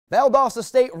Valdosta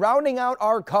State rounding out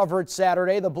our coverage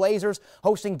Saturday. The Blazers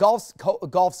hosting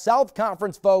Gulf South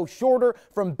Conference foe Shorter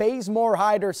from Bazemore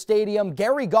Hyder Stadium.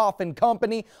 Gary Goff and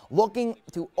company looking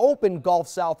to open Gulf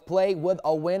South play with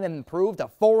a win and improve to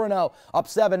 4-0, up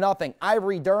 7-0.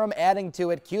 Ivory Durham adding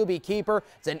to it. QB keeper.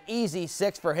 It's an easy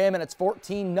 6 for him, and it's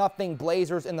 14-0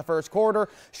 Blazers in the first quarter.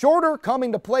 Shorter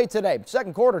coming to play today.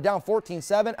 Second quarter down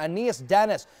 14-7. Aeneas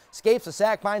Dennis escapes the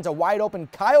sack, finds a wide open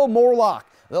Kyle Morlock.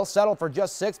 They'll settle for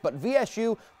just 6, but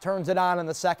VSU turns it on in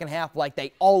the second half like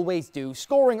they always do,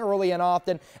 scoring early and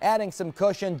often, adding some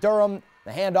cushion. Durham,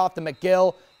 the handoff to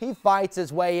McGill. He fights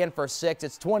his way in for 6.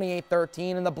 It's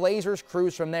 28-13, and the Blazers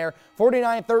cruise from there.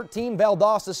 49-13,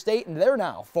 Valdosta State, and they're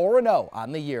now 4-0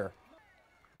 on the year.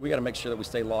 We got to make sure that we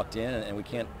stay locked in, and we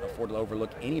can't afford to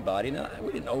overlook anybody. Now,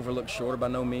 we didn't overlook Shorter by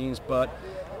no means, but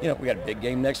you know, we got a big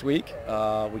game next week.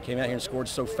 We came out here and scored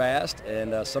so fast,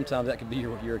 and sometimes that could be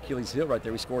your Achilles heel right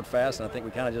there. We scored fast, and I think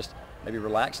we kind of just maybe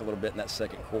relaxed a little bit in that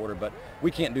second quarter, but we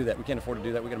can't do that. We can't afford to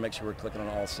do that. We got to make sure we're clicking on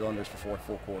all cylinders for 4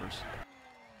 full quarters.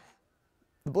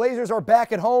 The Blazers are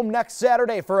back at home next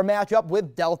Saturday for a matchup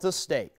with Delta State.